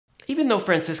Even though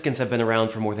Franciscans have been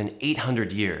around for more than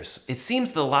 800 years, it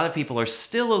seems that a lot of people are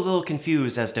still a little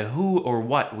confused as to who or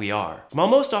what we are. While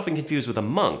most often confused with a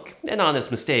monk, an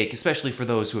honest mistake, especially for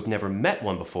those who have never met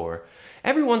one before,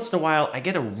 every once in a while I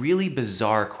get a really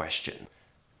bizarre question.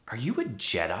 Are you a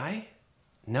Jedi?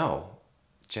 No,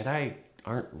 Jedi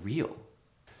aren't real.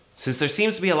 Since there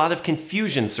seems to be a lot of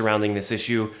confusion surrounding this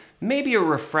issue, maybe a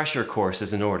refresher course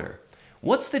is in order.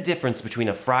 What's the difference between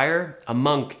a friar, a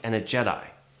monk, and a Jedi?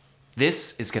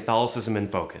 This is Catholicism in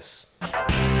Focus.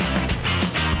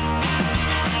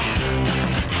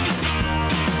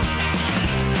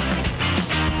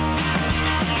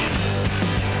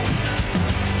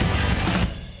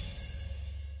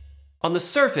 On the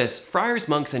surface, friars,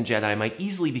 monks, and Jedi might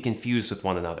easily be confused with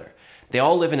one another. They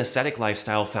all live an ascetic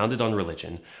lifestyle founded on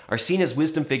religion, are seen as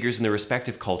wisdom figures in their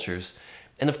respective cultures,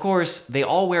 and of course, they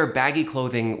all wear baggy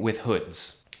clothing with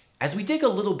hoods. As we dig a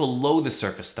little below the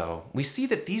surface though, we see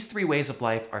that these three ways of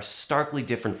life are starkly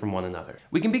different from one another.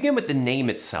 We can begin with the name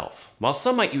itself. While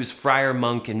some might use friar,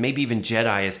 monk, and maybe even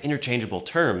Jedi as interchangeable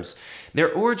terms,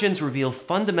 their origins reveal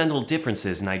fundamental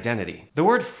differences in identity. The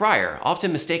word friar,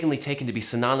 often mistakenly taken to be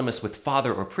synonymous with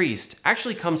father or priest,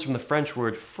 actually comes from the French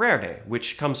word frère,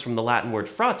 which comes from the Latin word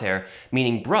frater,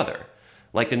 meaning brother.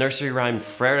 Like the nursery rhyme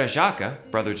Frère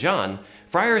Jacques, Brother John,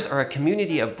 friars are a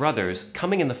community of brothers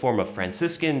coming in the form of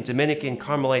Franciscan, Dominican,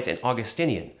 Carmelite, and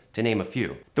Augustinian, to name a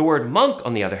few. The word monk,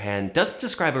 on the other hand, doesn't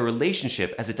describe a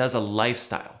relationship as it does a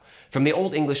lifestyle. From the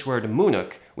Old English word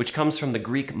monach, which comes from the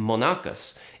Greek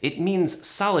monachos, it means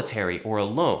solitary or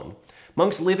alone.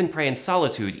 Monks live and pray in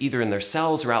solitude, either in their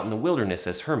cells or out in the wilderness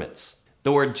as hermits.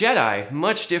 The word Jedi,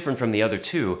 much different from the other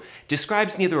two,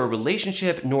 describes neither a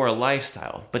relationship nor a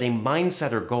lifestyle, but a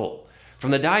mindset or goal.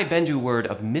 From the Dai Bendu word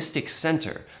of mystic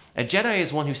center, a Jedi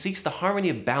is one who seeks the harmony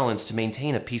of balance to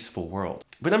maintain a peaceful world.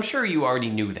 But I'm sure you already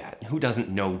knew that. Who doesn't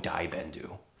know Dai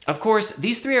Bendu? Of course,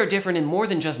 these three are different in more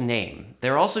than just name.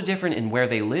 They're also different in where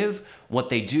they live, what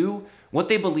they do, what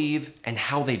they believe, and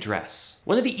how they dress.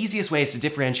 One of the easiest ways to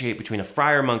differentiate between a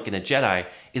friar, monk, and a Jedi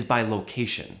is by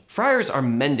location. Friars are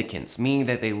mendicants, meaning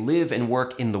that they live and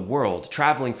work in the world,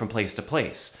 traveling from place to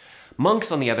place. Monks,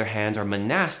 on the other hand, are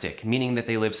monastic, meaning that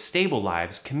they live stable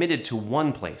lives committed to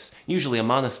one place, usually a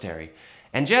monastery.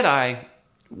 And Jedi,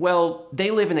 well, they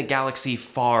live in a galaxy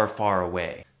far, far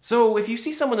away. So if you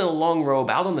see someone in a long robe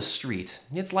out on the street,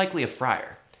 it's likely a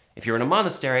friar. If you're in a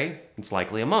monastery, it's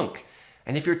likely a monk.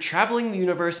 And if you're traveling the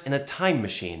universe in a time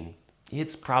machine,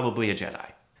 it's probably a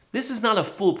Jedi. This is not a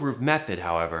foolproof method,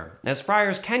 however, as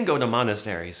friars can go to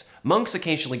monasteries, monks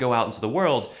occasionally go out into the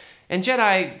world, and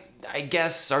Jedi, I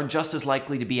guess, are just as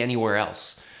likely to be anywhere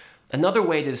else. Another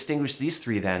way to distinguish these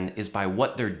three, then, is by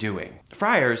what they're doing.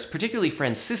 Friars, particularly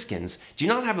Franciscans, do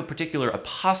not have a particular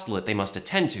apostolate they must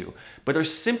attend to, but are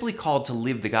simply called to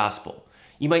live the gospel.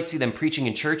 You might see them preaching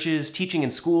in churches, teaching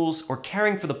in schools, or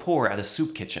caring for the poor at a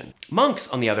soup kitchen. Monks,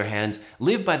 on the other hand,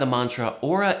 live by the mantra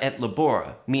ora et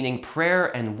labora, meaning prayer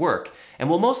and work, and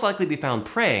will most likely be found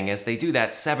praying, as they do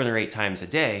that 7 or 8 times a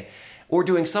day, or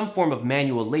doing some form of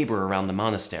manual labor around the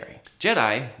monastery.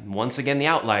 Jedi, once again the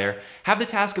outlier, have the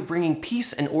task of bringing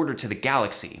peace and order to the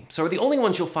galaxy, so are the only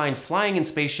ones you'll find flying in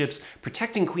spaceships,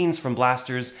 protecting queens from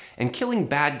blasters, and killing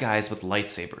bad guys with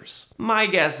lightsabers. My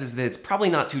guess is that it's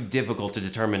probably not too difficult to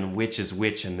determine which is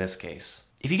which in this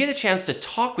case. If you get a chance to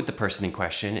talk with the person in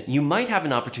question, you might have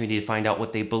an opportunity to find out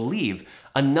what they believe,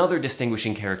 another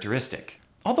distinguishing characteristic.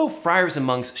 Although friars and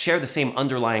monks share the same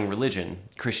underlying religion,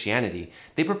 Christianity,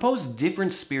 they propose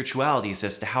different spiritualities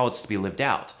as to how it's to be lived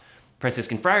out.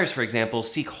 Franciscan friars, for example,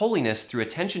 seek holiness through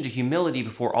attention to humility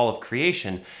before all of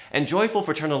creation and joyful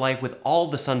fraternal life with all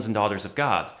the sons and daughters of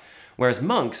God, whereas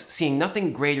monks, seeing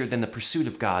nothing greater than the pursuit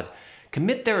of God,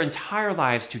 commit their entire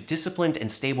lives to disciplined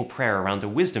and stable prayer around a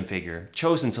wisdom figure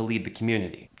chosen to lead the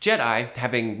community. Jedi,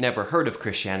 having never heard of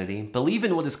Christianity, believe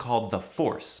in what is called the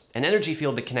Force, an energy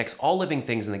field that connects all living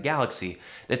things in the galaxy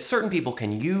that certain people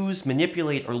can use,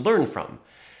 manipulate, or learn from.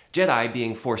 Jedi,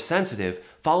 being Force-sensitive,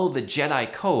 follow the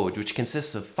Jedi Code, which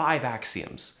consists of 5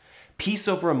 axioms: peace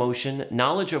over emotion,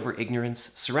 knowledge over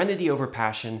ignorance, serenity over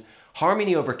passion,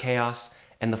 harmony over chaos,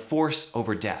 and the Force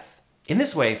over death. In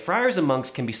this way, friars and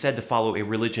monks can be said to follow a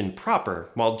religion proper,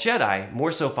 while Jedi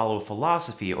more so follow a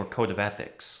philosophy or code of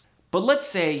ethics. But let's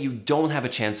say you don't have a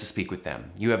chance to speak with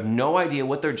them. You have no idea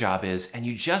what their job is, and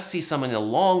you just see someone in a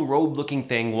long robe-looking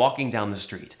thing walking down the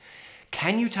street.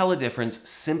 Can you tell a difference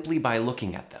simply by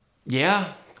looking at them?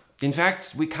 Yeah, in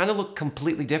fact, we kind of look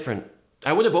completely different.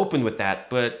 I would have opened with that,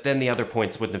 but then the other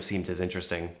points wouldn't have seemed as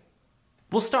interesting.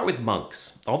 We'll start with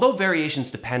monks. Although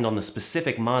variations depend on the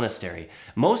specific monastery,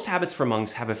 most habits for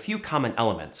monks have a few common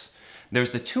elements.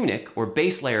 There's the tunic, or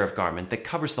base layer of garment, that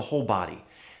covers the whole body.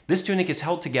 This tunic is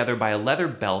held together by a leather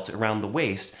belt around the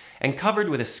waist and covered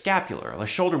with a scapular, a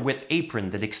shoulder-width apron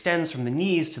that extends from the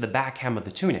knees to the back hem of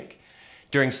the tunic.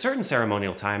 During certain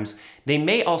ceremonial times, they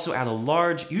may also add a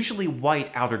large, usually white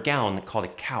outer gown called a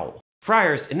cowl.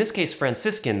 Friars, in this case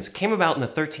Franciscans, came about in the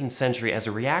 13th century as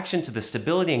a reaction to the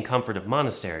stability and comfort of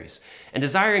monasteries, and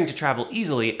desiring to travel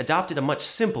easily, adopted a much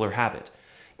simpler habit.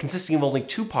 Consisting of only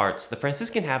two parts, the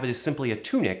Franciscan habit is simply a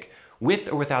tunic, with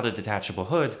or without a detachable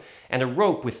hood, and a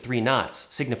rope with 3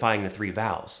 knots, signifying the 3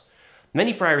 vows.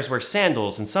 Many friars wear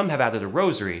sandals, and some have added a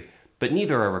rosary, but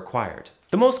neither are required.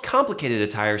 The most complicated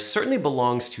attire certainly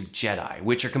belongs to Jedi,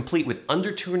 which are complete with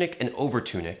undertunic and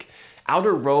overtunic,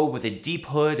 outer robe with a deep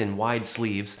hood and wide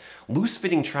sleeves,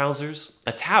 loose-fitting trousers,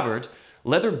 a tabard,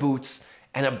 leather boots,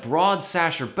 and a broad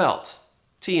sash or belt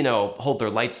to, hold their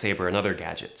lightsaber and other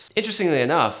gadgets. Interestingly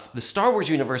enough, the Star Wars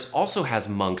universe also has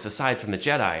monks aside from the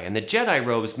Jedi, and the Jedi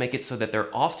robes make it so that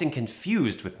they're often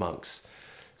confused with monks.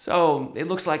 So it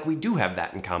looks like we do have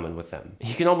that in common with them.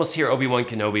 You can almost hear Obi-Wan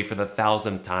Kenobi for the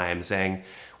 1,000th time saying,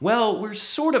 well, we're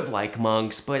sort of like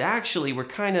monks, but actually we're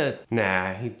kinda...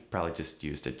 Nah, he probably just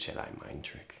used a Jedi mind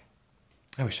trick.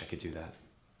 I wish I could do that.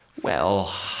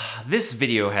 Well, this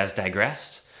video has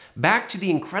digressed. Back to the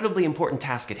incredibly important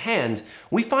task at hand,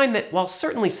 we find that while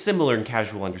certainly similar in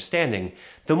casual understanding,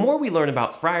 the more we learn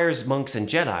about friars, monks, and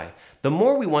Jedi, the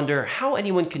more we wonder how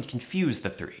anyone can confuse the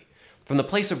three. From the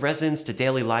place of residence to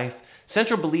daily life,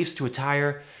 central beliefs to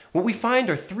attire, what we find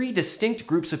are 3 distinct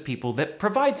groups of people that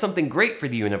provide something great for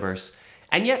the universe,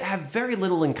 and yet have very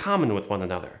little in common with one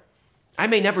another. I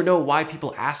may never know why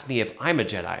people ask me if I'm a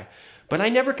Jedi, but I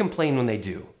never complain when they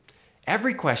do.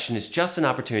 Every question is just an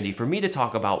opportunity for me to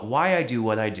talk about why I do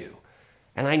what I do,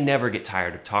 and I never get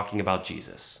tired of talking about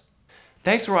Jesus.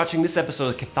 Thanks for watching this episode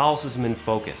of Catholicism in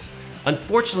Focus.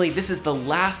 Unfortunately, this is the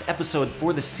last episode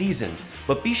for the season,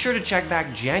 but be sure to check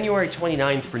back January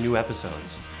 29th for new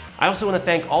episodes. I also want to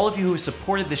thank all of you who have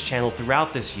supported this channel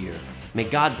throughout this year. May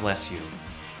God bless you.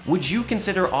 Would you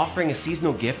consider offering a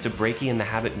seasonal gift to Breaking in the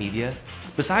Habit Media?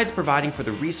 Besides providing for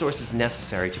the resources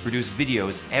necessary to produce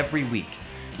videos every week,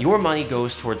 your money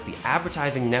goes towards the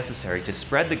advertising necessary to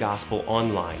spread the gospel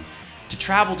online, to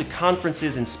travel to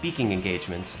conferences and speaking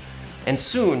engagements, and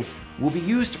soon will be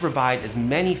used to provide as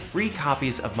many free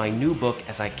copies of my new book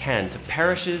as I can to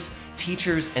parishes,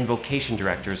 teachers, and vocation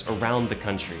directors around the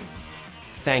country.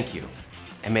 Thank you,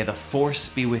 and may the Force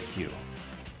be with you.